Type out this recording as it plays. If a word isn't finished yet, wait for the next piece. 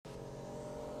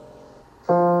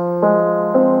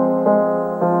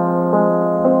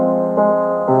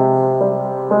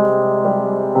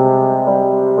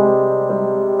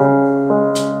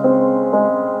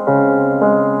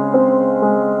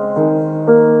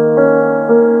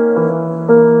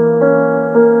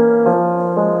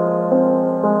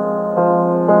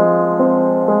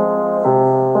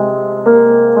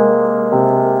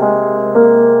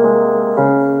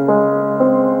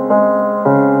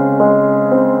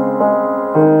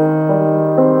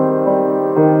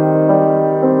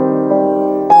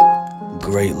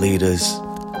leaders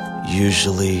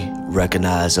usually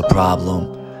recognize a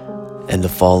problem in the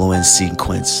following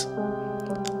sequence.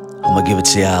 I'm gonna give it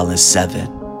to y'all in 7.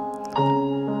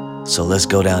 So let's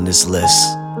go down this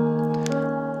list.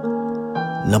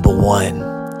 Number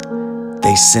 1,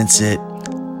 they sense it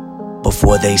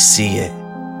before they see it,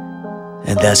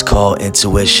 and that's called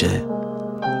intuition.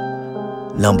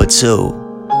 Number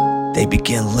 2, they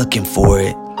begin looking for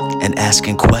it and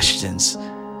asking questions,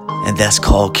 and that's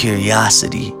called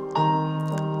curiosity.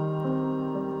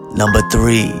 Number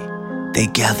 3, they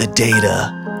gather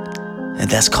data, and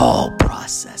that's called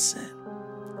processing.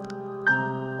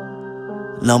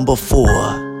 Number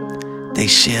 4, they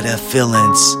share their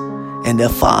feelings and their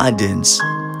findings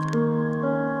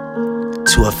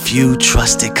to a few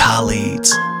trusted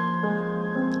colleagues,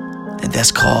 and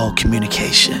that's called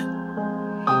communication.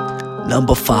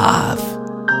 Number 5,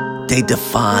 they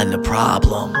define the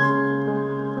problem,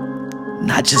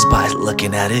 not just by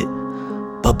looking at it,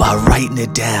 but by writing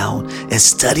it down and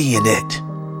studying it.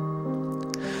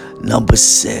 Number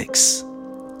 6,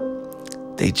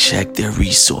 they check their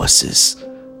resources.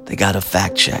 They got a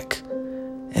fact check,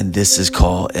 and this is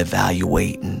called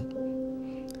evaluating.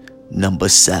 Number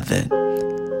 7,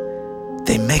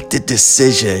 they make the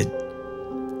decision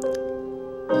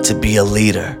to be a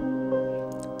leader,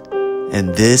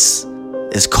 and this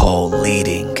is called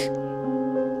leading.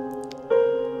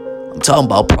 I'm talking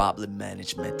about problem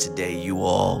management today, you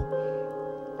all.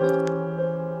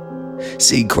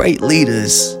 See, great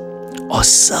leaders are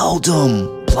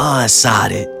seldom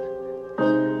blindsided.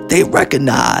 They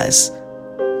recognize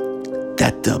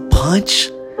that the punch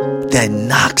that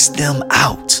knocks them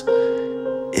out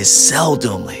is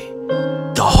seldomly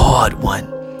the hard one.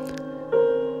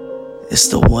 It's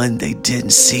the one they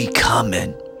didn't see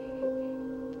coming.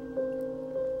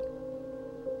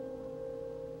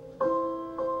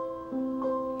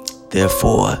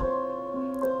 Therefore,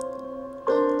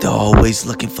 they're always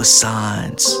looking for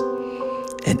signs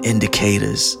and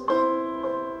indicators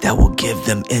that will give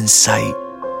them insight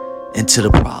into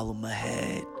the problem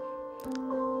ahead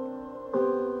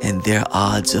and their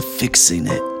odds of fixing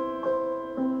it.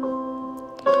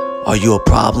 Are you a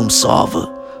problem solver?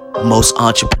 Most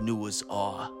entrepreneurs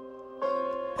are.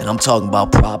 And I'm talking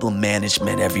about problem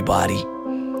management, everybody.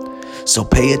 So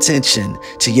pay attention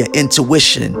to your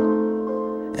intuition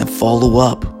and follow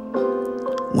up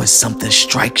when something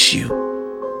strikes you.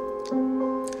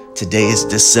 Today is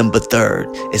December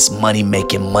 3rd. It's Money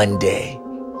Making Monday.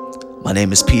 My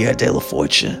name is Pierre De La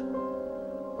Fortune.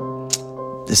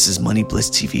 This is Money Bliss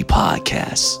TV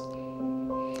Podcast.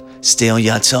 Stay on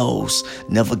your toes.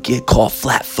 Never get caught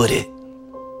flat-footed.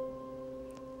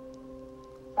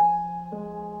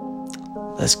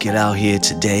 Let's get out here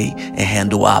today and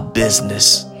handle our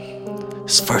business.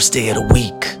 It's the first day of the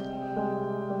week.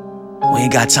 We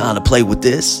ain't got time to play with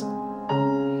this.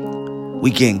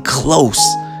 We getting close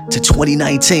to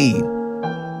 2019.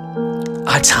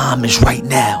 Our time is right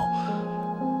now.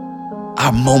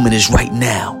 Our moment is right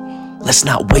now. Let's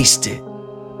not waste it.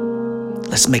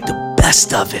 Let's make the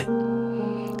best of it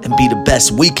and be the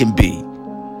best we can be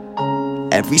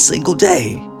every single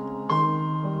day.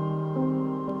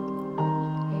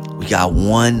 We got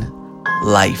one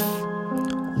life,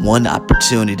 one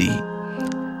opportunity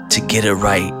to get it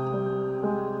right.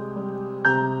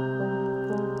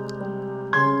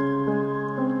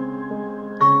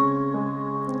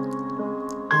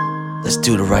 Let's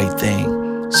do the right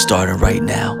thing, starting right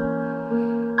now.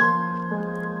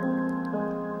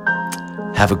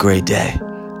 Have a great day,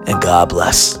 and God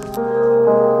bless.